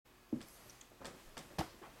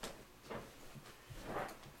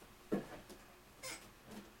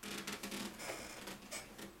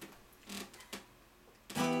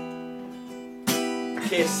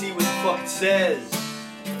Can't see what the fuck it says.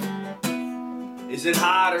 Is it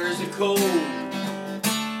hot or is it cold?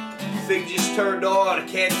 Thing just turned on, I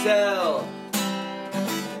can't tell.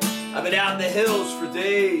 I've been out in the hills for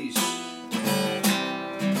days,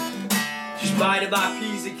 just minding my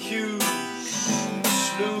P's and Q's.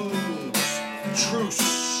 Snooze,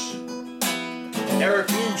 truce,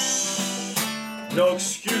 Eric loose, no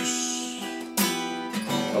excuse.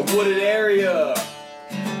 A wooded area,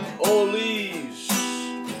 old leaves,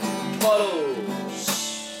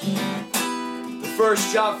 puddles. The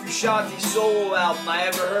first John Frusciante solo album I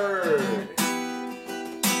ever heard.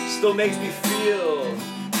 Still makes me feel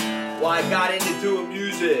why I got into doing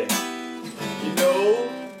music. You know,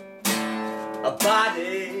 a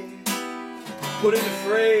body put in the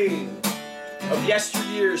frame of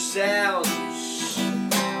yesteryear's sounds,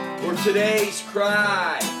 or today's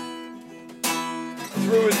cry.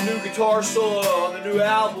 Through his new guitar solo on the new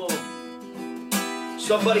album,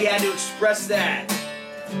 somebody had to express that.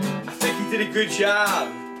 I think he did a good job.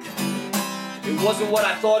 It wasn't what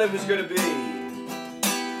I thought it was gonna be,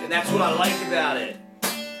 and that's what I like about it.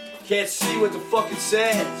 Can't see what the fuck it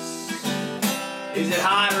says. Is it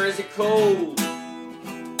hot or is it cold?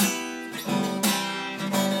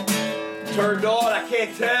 Turned on, I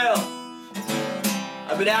can't tell.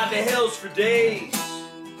 I've been out in the hills for days,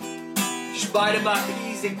 just minding my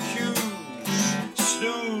P's and Q's.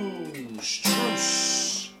 Snooze,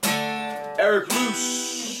 truce, Eric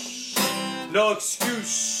loose, no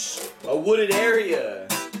excuse. A wooded area,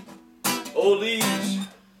 old leaves,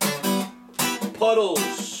 puddles.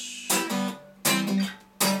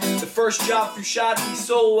 The first John Frusciante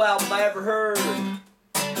solo album I ever heard.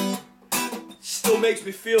 Still makes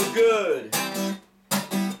me feel good.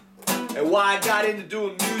 And why I got into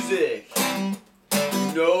doing music.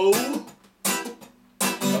 You know,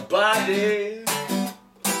 a body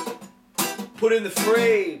put in the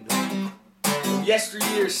frame of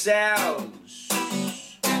yesteryear's sounds,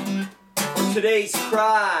 or today's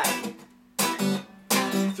cry.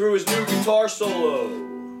 Through his new guitar solo.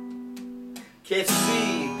 Can't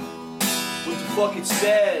see what the fuck it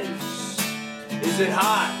says. Is it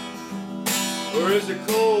hot or is it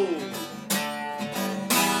cold?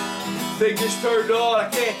 Thing just turned on, I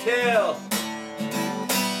can't tell.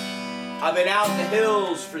 I've been out in the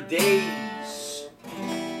hills for days,